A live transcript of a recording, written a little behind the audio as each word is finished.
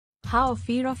How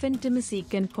fear of intimacy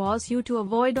can cause you to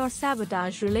avoid or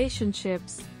sabotage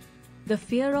relationships. The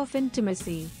fear of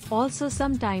intimacy, also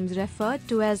sometimes referred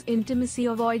to as intimacy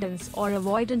avoidance or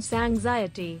avoidance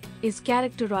anxiety, is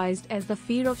characterized as the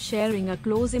fear of sharing a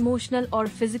close emotional or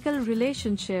physical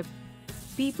relationship.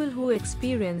 People who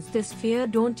experience this fear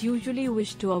don't usually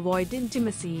wish to avoid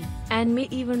intimacy, and may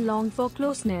even long for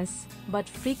closeness, but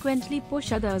frequently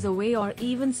push others away or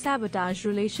even sabotage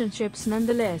relationships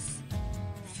nonetheless.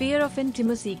 Fear of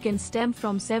intimacy can stem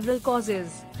from several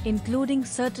causes, including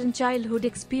certain childhood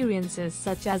experiences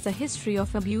such as a history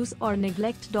of abuse or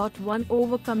neglect.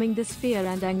 Overcoming this fear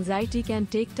and anxiety can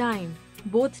take time,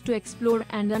 both to explore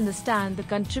and understand the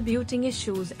contributing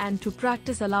issues and to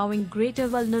practice allowing greater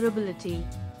vulnerability.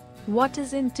 What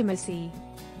is intimacy?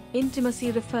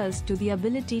 Intimacy refers to the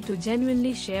ability to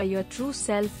genuinely share your true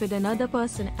self with another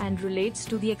person and relates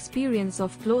to the experience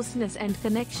of closeness and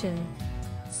connection.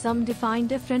 Some define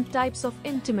different types of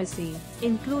intimacy,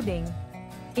 including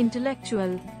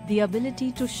intellectual, the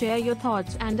ability to share your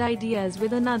thoughts and ideas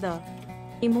with another;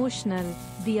 emotional,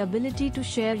 the ability to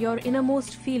share your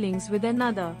innermost feelings with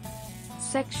another;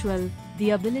 sexual,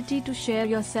 the ability to share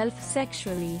yourself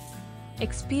sexually;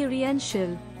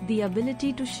 experiential, the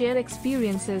ability to share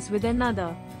experiences with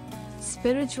another;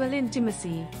 spiritual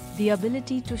intimacy, the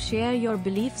ability to share your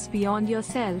beliefs beyond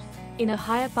yourself, in a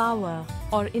higher power,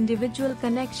 or individual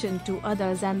connection to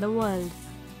others and the world.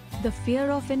 The fear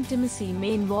of intimacy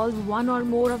may involve one or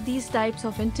more of these types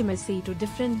of intimacy to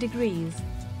different degrees.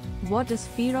 What is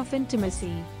fear of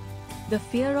intimacy? The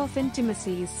fear of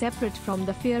intimacy is separate from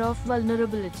the fear of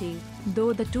vulnerability,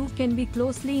 though the two can be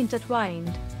closely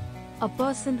intertwined. A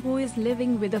person who is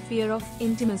living with a fear of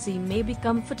intimacy may be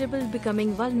comfortable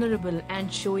becoming vulnerable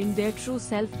and showing their true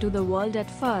self to the world at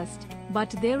first,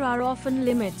 but there are often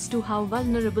limits to how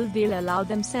vulnerable they'll allow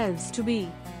themselves to be.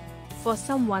 For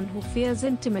someone who fears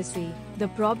intimacy, the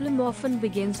problem often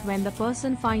begins when the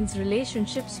person finds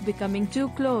relationships becoming too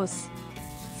close.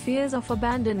 Fears of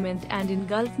abandonment and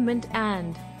engulfment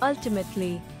and,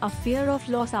 ultimately, a fear of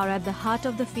loss are at the heart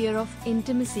of the fear of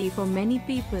intimacy for many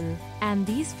people, and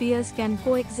these fears can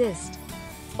coexist.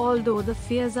 Although the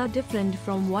fears are different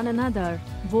from one another,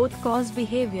 both cause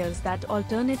behaviors that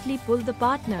alternately pull the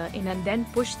partner in and then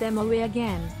push them away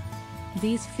again.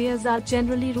 These fears are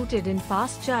generally rooted in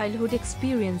past childhood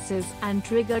experiences and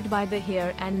triggered by the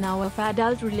here and now of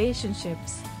adult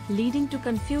relationships, leading to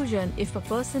confusion if a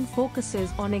person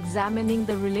focuses on examining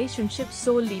the relationship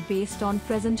solely based on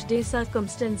present-day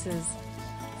circumstances.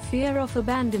 Fear of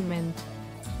abandonment.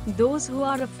 Those who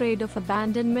are afraid of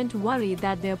abandonment worry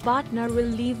that their partner will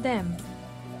leave them.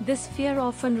 This fear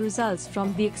often results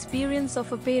from the experience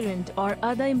of a parent or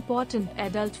other important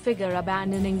adult figure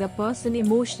abandoning the person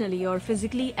emotionally or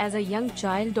physically as a young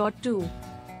child. 2.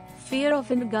 Fear of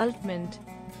engulfment.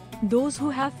 Those who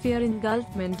have fear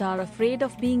engulfment are afraid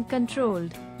of being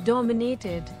controlled,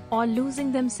 dominated, or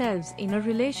losing themselves in a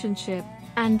relationship,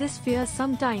 and this fear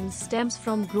sometimes stems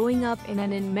from growing up in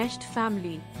an enmeshed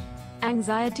family.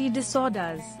 Anxiety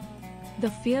disorders. The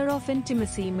fear of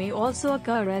intimacy may also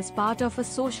occur as part of a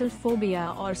social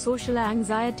phobia or social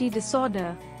anxiety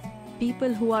disorder.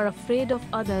 People who are afraid of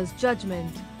others'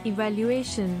 judgment,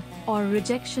 evaluation, or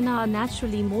rejection are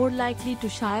naturally more likely to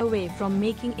shy away from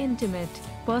making intimate,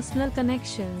 personal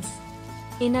connections.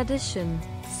 In addition,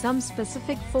 some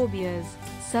specific phobias,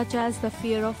 such as the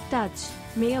fear of touch,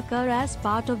 may occur as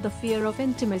part of the fear of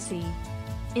intimacy.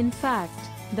 In fact,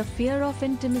 the fear of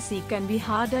intimacy can be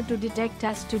harder to detect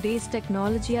as today's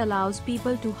technology allows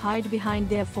people to hide behind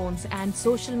their phones and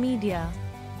social media.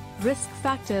 Risk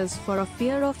factors for a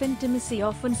fear of intimacy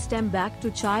often stem back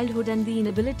to childhood and the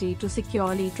inability to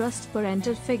securely trust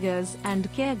parental figures and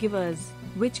caregivers,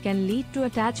 which can lead to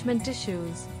attachment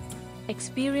issues.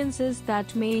 Experiences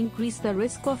that may increase the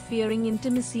risk of fearing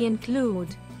intimacy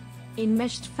include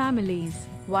enmeshed families.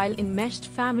 While enmeshed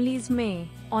families may,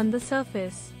 on the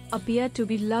surface, appear to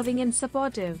be loving and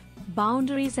supportive,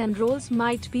 boundaries and roles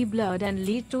might be blurred and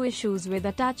lead to issues with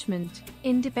attachment,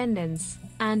 independence,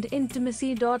 and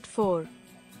intimacy. 4.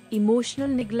 Emotional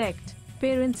neglect.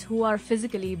 Parents who are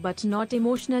physically but not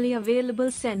emotionally available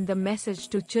send the message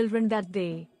to children that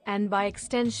they, and by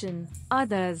extension,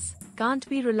 others, can't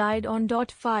be relied on.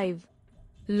 5.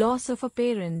 Loss of a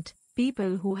parent.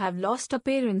 People who have lost a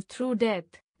parent through death,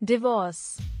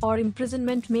 divorce, or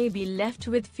imprisonment may be left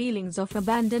with feelings of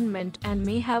abandonment and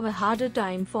may have a harder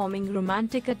time forming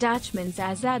romantic attachments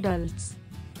as adults.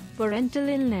 Parental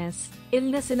illness.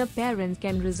 Illness in a parent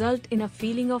can result in a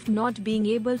feeling of not being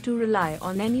able to rely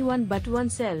on anyone but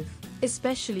oneself,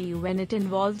 especially when it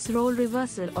involves role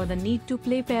reversal or the need to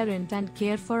play parent and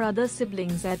care for other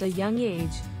siblings at a young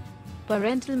age.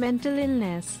 Parental mental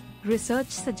illness. Research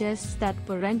suggests that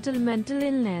parental mental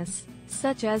illness,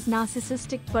 such as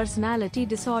narcissistic personality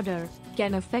disorder,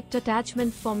 can affect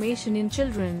attachment formation in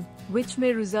children, which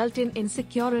may result in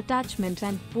insecure attachment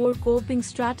and poor coping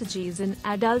strategies in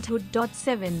adulthood.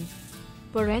 7.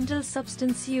 Parental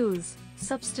substance use.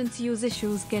 Substance use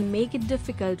issues can make it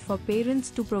difficult for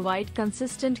parents to provide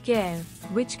consistent care,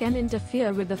 which can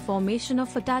interfere with the formation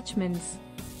of attachments.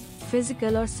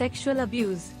 Physical or sexual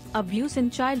abuse. Abuse in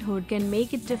childhood can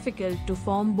make it difficult to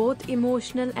form both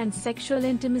emotional and sexual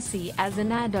intimacy as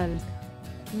an adult.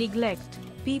 Neglect.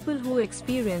 People who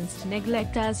experienced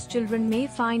neglect as children may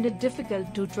find it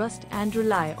difficult to trust and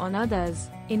rely on others,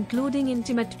 including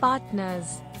intimate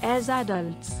partners, as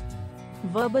adults.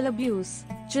 Verbal abuse.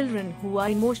 Children who are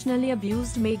emotionally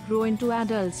abused may grow into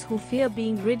adults who fear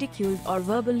being ridiculed or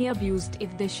verbally abused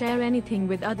if they share anything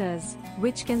with others,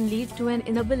 which can lead to an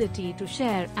inability to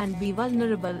share and be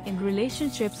vulnerable in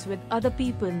relationships with other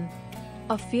people.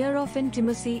 A fear of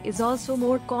intimacy is also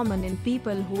more common in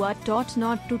people who are taught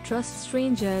not to trust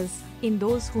strangers, in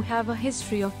those who have a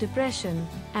history of depression,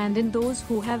 and in those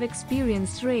who have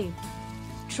experienced rape.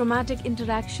 Traumatic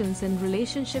interactions in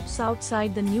relationships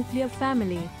outside the nuclear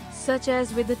family, such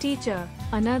as with a teacher,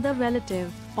 another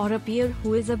relative, or a peer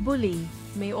who is a bully,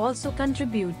 may also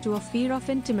contribute to a fear of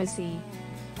intimacy.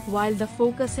 While the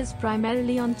focus is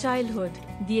primarily on childhood,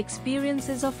 the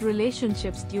experiences of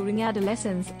relationships during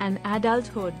adolescence and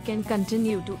adulthood can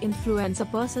continue to influence a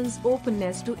person's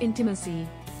openness to intimacy.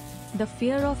 The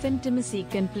fear of intimacy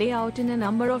can play out in a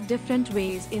number of different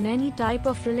ways in any type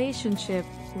of relationship,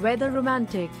 whether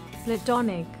romantic,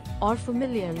 platonic, or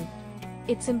familial.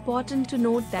 It's important to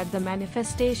note that the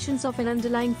manifestations of an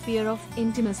underlying fear of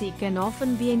intimacy can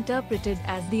often be interpreted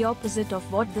as the opposite of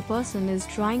what the person is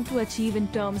trying to achieve in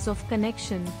terms of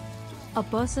connection. A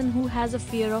person who has a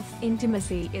fear of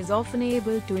intimacy is often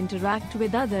able to interact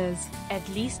with others, at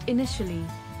least initially.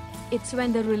 It's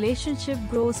when the relationship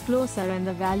grows closer and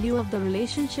the value of the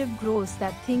relationship grows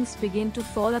that things begin to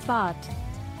fall apart.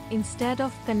 Instead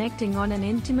of connecting on an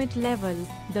intimate level,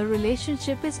 the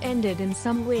relationship is ended in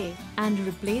some way, and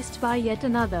replaced by yet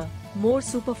another, more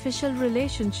superficial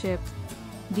relationship.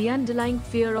 The underlying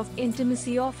fear of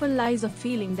intimacy often lies a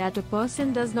feeling that a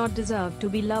person does not deserve to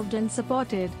be loved and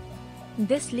supported.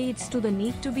 This leads to the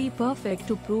need to be perfect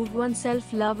to prove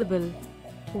oneself lovable.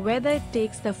 Whether it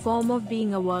takes the form of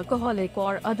being a workaholic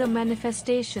or other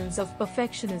manifestations of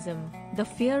perfectionism, the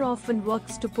fear often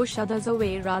works to push others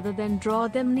away rather than draw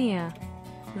them near.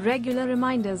 Regular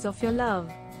reminders of your love,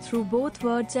 through both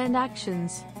words and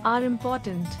actions, are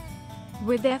important.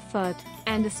 With effort,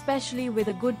 and especially with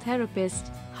a good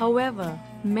therapist, however,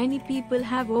 many people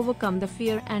have overcome the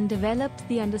fear and developed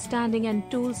the understanding and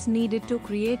tools needed to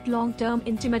create long-term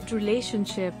intimate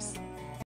relationships.